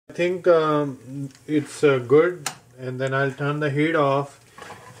I think it's good, and then I'll turn the heat off,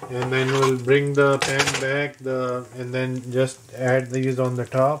 and then we'll bring the pan back and then just add these on the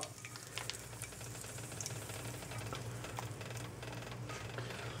top.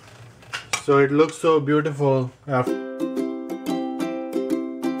 So it looks so beautiful after.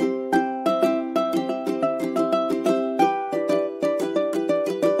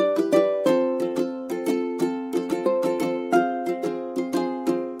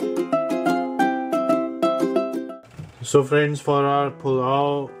 So friends, for our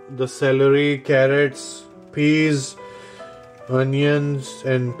pulao, the celery, carrots, peas, onions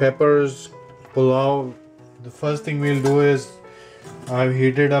and peppers pulao, the first thing we'll do is I've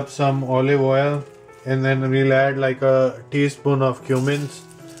heated up some olive oil, and then we'll add like a teaspoon of cumin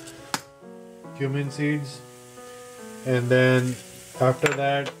seeds, and then after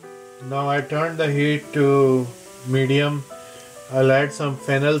that, now I turned the heat to medium. I'll add some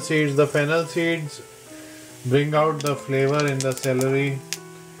fennel seeds. The fennel seeds bring out the flavor in the celery,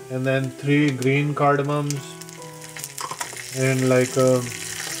 and then 3 green cardamoms and like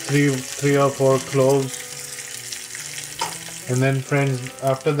 3 or 4 cloves. And then friends,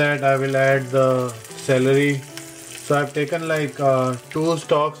 after that I will add the celery. So I've taken like 2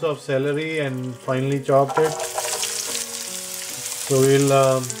 stalks of celery and finely chopped it. So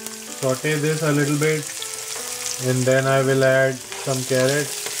we'll saute this a little bit, and then I will add some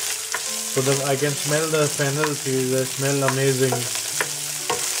carrots. So that I can smell the fennel seeds. They smell amazing.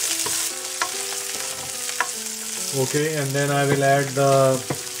 Okay, and then I will add the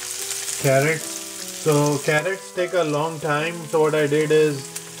carrots. So carrots take a long time. So what I did is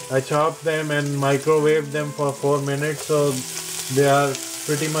I chopped them and microwaved them for 4 minutes. So they are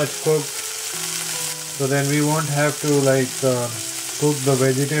pretty much cooked. So then we won't have to like cook the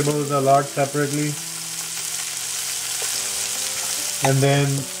vegetables a lot separately. And then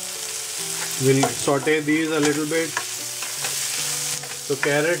we'll saute these a little bit. So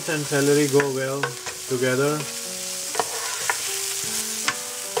carrots and celery go well together.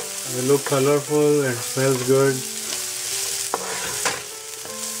 They look colorful and smells good.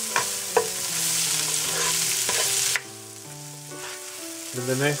 And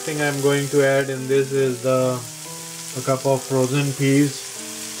the next thing I'm going to add in this is a cup of frozen peas.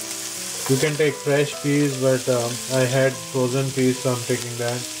 You can take fresh peas, but I had frozen peas, so I'm taking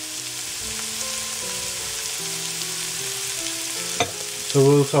that. So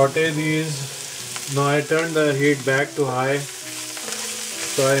we'll saute these. Now I turned the heat back to high.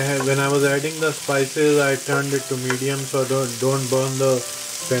 So when I was adding the spices, I turned it to medium, so don't burn the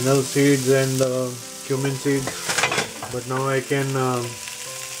fennel seeds and the cumin seeds. But now I can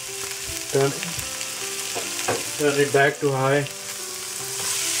turn it back to high.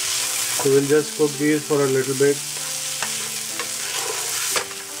 So we'll just cook these for a little bit,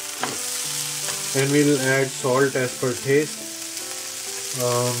 and we'll add salt as per taste.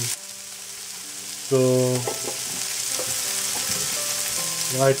 So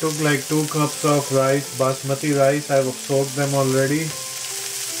I took like 2 cups of rice, basmati rice. I've soaked them already,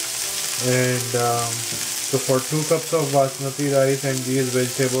 and so for 2 cups of basmati rice and these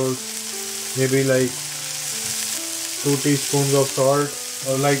vegetables, maybe like 2 teaspoons of salt,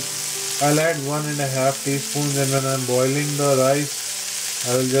 or like I'll add 1.5 teaspoons, and when I'm boiling the rice,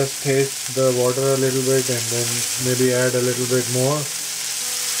 I will just taste the water a little bit and then maybe add a little bit more.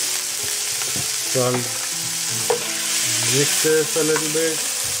 So I'll mix this a little bit.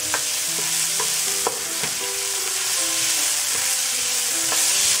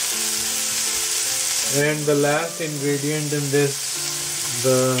 And the last ingredient in this,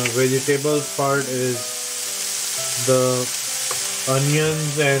 the vegetables part, is the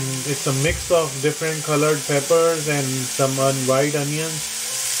onions, and it's a mix of different colored peppers and some white onions.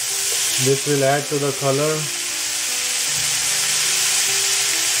 This will add to the color.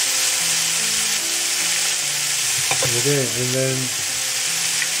 Okay, and then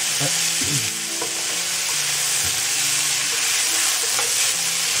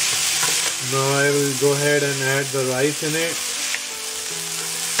now I will go ahead and add the rice in it.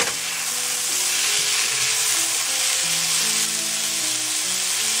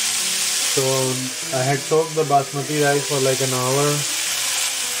 So I had soaked the basmati rice for like an hour,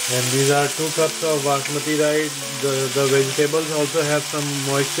 and these are 2 cups of basmati rice. The vegetables also have some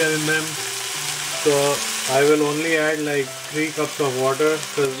moisture in them, so I will only add like 3 cups of water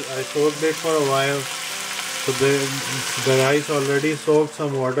because I soaked it for a while. So the rice already soaked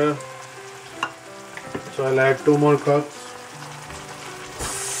some water, so I'll add 2 more cups.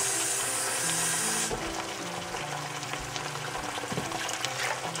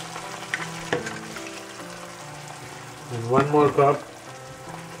 And 1 more cup.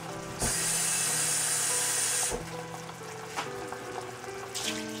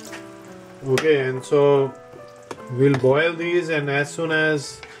 Okay, and so we'll boil these, and as soon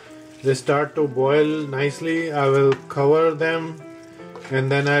as they start to boil nicely, I will cover them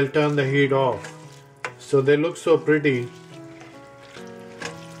and then I'll turn the heat off. So they look so pretty.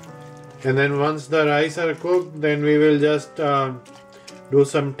 And then once the rice are cooked, then we will just do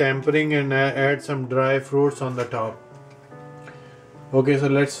some tempering and add some dry fruits on the top. Okay, so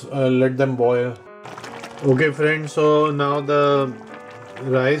let's let them boil. Okay friends, so now the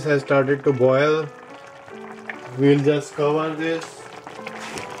rice has started to boil. We'll just cover this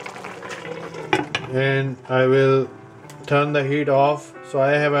and I will turn the heat off. So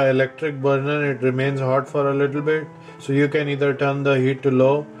I have an electric burner, it remains hot for a little bit, so you can either turn the heat to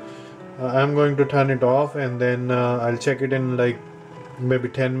low. I'm going to turn it off, and then I'll check it in like maybe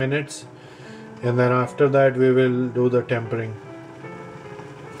 10 minutes, and then after that we will do the tempering.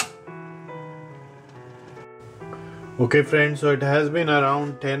 Okay friends, so it has been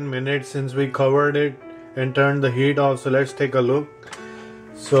around 10 minutes since we covered it and turned the heat off, so let's take a look.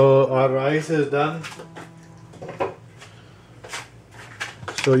 So our rice is done.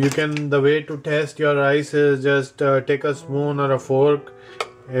 So you can, the way to test your rice is just take a spoon or a fork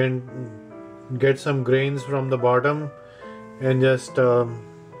and get some grains from the bottom and just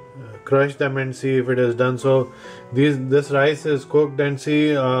crush them and see if it is done. So this rice is cooked, and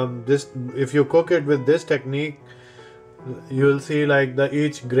see this, if you cook it with this technique, you will see like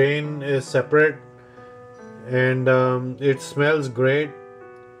each grain is separate, and it smells great.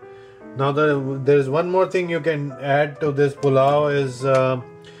 Now there is one more thing you can add to this pulao is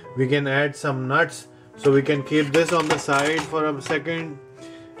we can add some nuts. So we can keep this on the side for a second,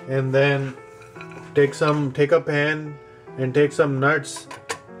 and then take a pan and take some nuts,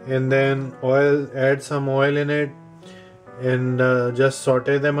 and then add some oil in it, and just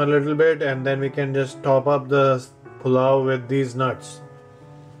saute them a little bit, and then we can just top up the pulao with these nuts.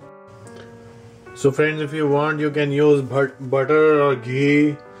 So friends, if you want, you can use butter or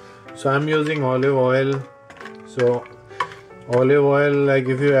ghee. So I'm using olive oil. So olive oil, like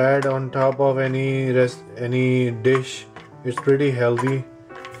if you add on top of any dish, it's pretty healthy.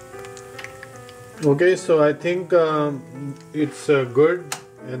 Okay, so I think it's good,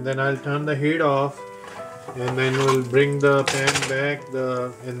 and then I'll turn the heat off, and then we'll bring the pan back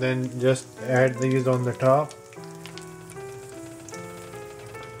and then just add these on the top.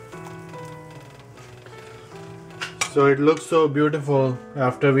 So it looks so beautiful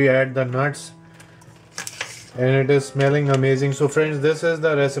after we add the nuts, and it is smelling amazing. So friends, this is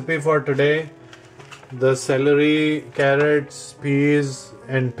the recipe for today. The celery, carrots, peas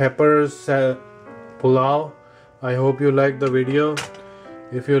and peppers pulao. I hope you liked the video.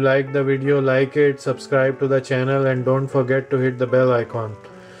 If you liked the video, like it, subscribe to the channel, and don't forget to hit the bell icon.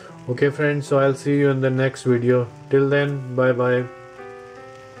 Okay friends, so I'll see you in the next video. Till then, bye bye.